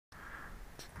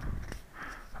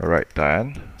Alright,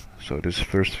 Diane. So this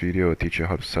first video will teach you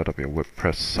how to set up your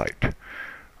WordPress site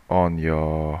on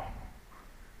your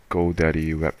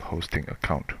GoDaddy web hosting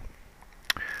account.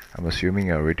 I'm assuming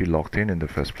you're already logged in the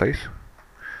first place.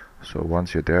 So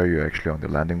once you're there, you're actually on the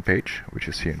landing page, which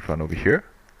you see in front over here.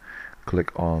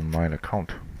 Click on Mine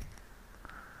Account.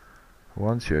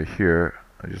 Once you're here,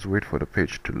 just wait for the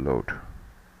page to load.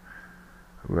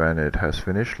 When it has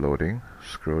finished loading,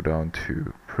 scroll down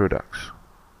to Products.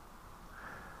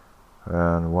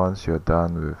 And once you're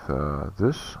done with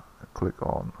this, click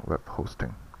on Web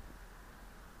Hosting.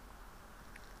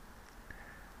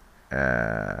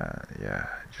 And yeah,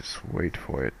 just wait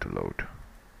for it to load.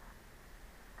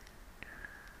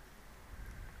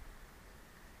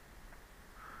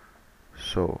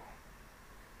 So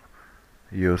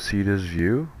you'll see this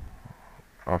view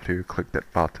after you click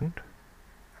that button.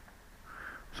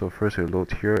 So first it'll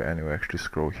load here and you'll actually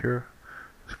scroll here.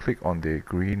 Just click on the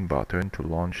green button to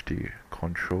launch the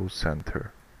control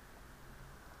center.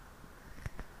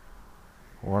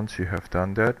 Once you have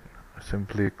done that,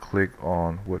 simply click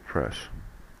on WordPress.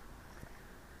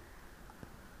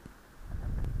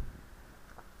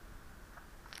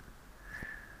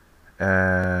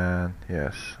 And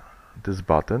yes, this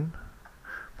button,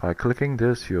 by clicking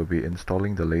this, you'll be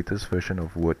installing the latest version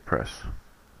of WordPress.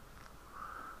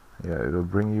 Yeah, it'll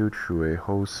bring you through a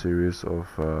whole series of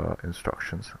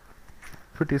instructions.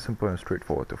 Pretty simple and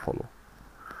straightforward to follow.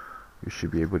 You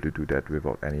should be able to do that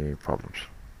without any problems.